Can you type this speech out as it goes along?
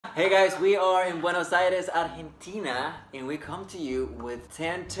Hey guys, we are in Buenos Aires, Argentina, and we come to you with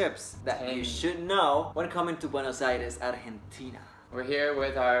 10 tips that you should know when coming to Buenos Aires, Argentina. We're here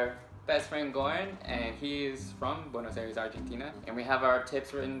with our best friend Goran, and he's from Buenos Aires, Argentina. And we have our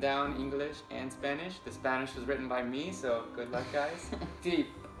tips written down, English and Spanish. The Spanish was written by me, so good luck, guys. Tip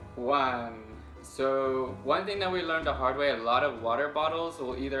 1. So, one thing that we learned the hard way, a lot of water bottles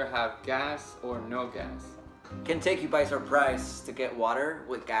will either have gas or no gas. Can take you by surprise to get water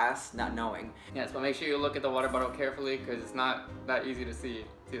with gas, not knowing. Yes, but make sure you look at the water bottle carefully because it's not that easy to see.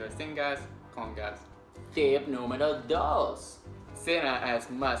 It's either sin gas, con gas. Tip número 2. Cena es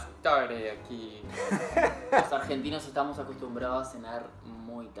más tarde aquí. Los argentinos estamos acostumbrados a cenar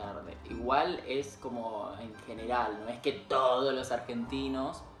muy tarde. Igual es como en general, no es que todos los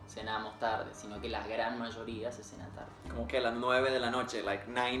argentinos cenamos tarde, sino que la gran mayoría se cena tarde. Como que a las 9 de la noche, like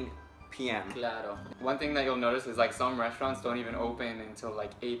 9 p.m. Claro. One thing that you'll notice is like some restaurants don't even open until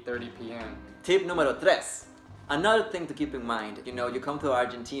like 8:30 p.m. Tip número 3. Another thing to keep in mind, you know, you come to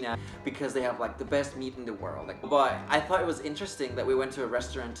Argentina because they have like the best meat in the world. But I thought it was interesting that we went to a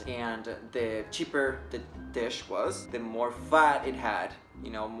restaurant and the cheaper the dish was, the more fat it had,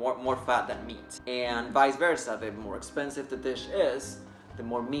 you know, more fat than meat. And vice versa, the more expensive the dish is, the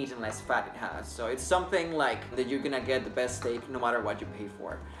more meat and less fat it has. So it's something like that you're gonna get the best steak no matter what you pay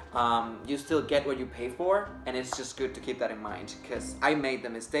for. You still get what you pay for, and it's just good to keep that in mind because I made the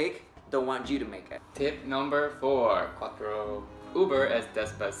mistake, don't want you to make it. Tip number 4. Cuatro. Uber es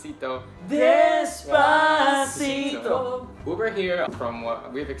despacito. Despacito. Uber here, from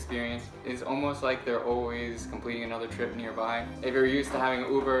what we've experienced, is almost like they're always completing another trip nearby. If you're used to having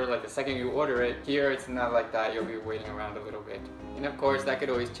Uber, like the second you order it, here it's not like that. You'll be waiting around a little bit. And of course, that could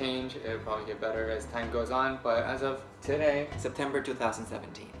always change. It'll probably get better as time goes on, but as of today, September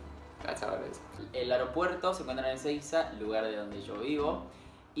 2017. that's how it is. El aeropuerto se encuentra en Ezeiza, lugar de donde yo vivo,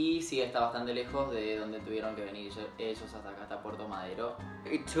 y sí está bastante lejos de donde tuvieron que venir ellos hasta acá, hasta Puerto Madero.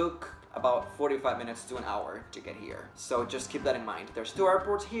 It took about 45 minutes to an hour to get here. So just keep that in mind. There's 2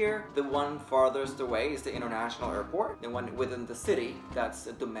 airports here. The one farthest away is the international airport. The one within the city, that's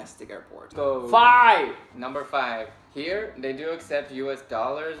a domestic airport. Go. 5. Number 5. Here, they do accept US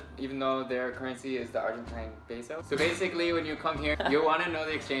dollars, even though their currency is the Argentine peso. So basically, when you come here, you want to know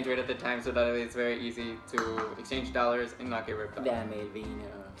the exchange rate at the time so that it's very easy to exchange dollars and not get ripped off. Dame el vino.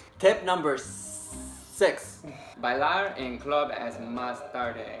 Tip number 6. Bailar en club es más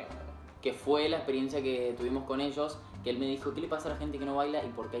tarde. Que fue la experiencia que tuvimos con ellos, que él me dijo, ¿qué le pasa a la gente que no baila y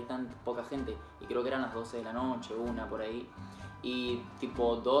por qué hay tan poca gente? Y creo que eran las 12 de la noche, 1 por ahí. Y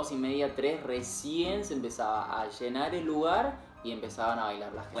tipo 2:30, 3, recién se empezaba a llenar el lugar y empezaban a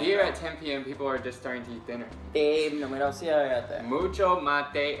bailar las gente. Here at 10 p.m. people are just starting to eat dinner. Número 7. Mucho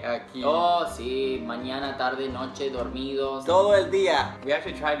mate aquí. Oh, sí, mañana, tarde, noche, dormidos. Todo el día. We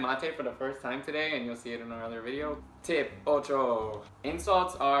actually tried mate for the first time today, and you'll see it in another video. Tip 8.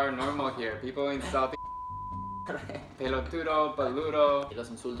 Insults are normal here. People insult pelotudo, peludo. Los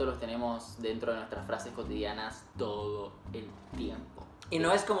insultos los tenemos dentro de nuestras frases cotidianas todo el tiempo. Y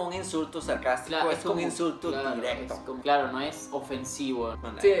no es como un insulto sarcástico, Claro, es un como, insulto claro, directo. Claro, no es ofensivo.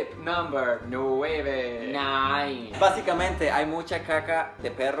 Tip number 9. 9. Básicamente hay mucha caca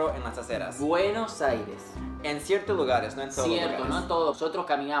de perro en las aceras. Buenos Aires. En ciertos lugares, no en todos los Cierto, lugares. no en todos. Nosotros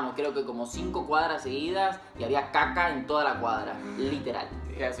caminamos creo que como 5 cuadras seguidas y había caca en toda la cuadra, literal.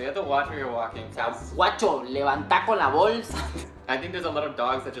 Yeah, so you have to watch where you're walking. O sea, guacho, levantá con la bolsa. I think there's a lot of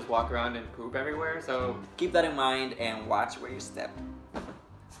dogs that just walk around and poop everywhere, so... Keep that in mind and watch where you step.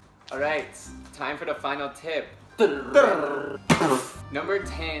 Alright, time for the final tip. Number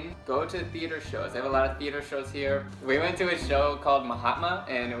 10, go to theater shows. They have a lot of theater shows here. We went to a show called Mahatma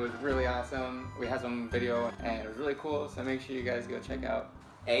and it was really awesome. We had some video and it was really cool, so make sure you guys go check out.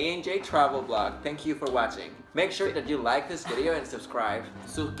 ANJ Travel Blog, thank you for watching. Make sure that you like this video and subscribe.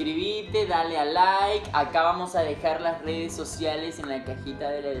 Suscríbete, dale a like. Acá vamos a dejar las redes sociales en la cajita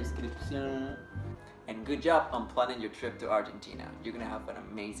de la descripción. And good job on planning your trip to Argentina. You're gonna have an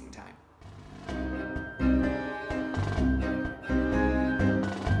amazing time.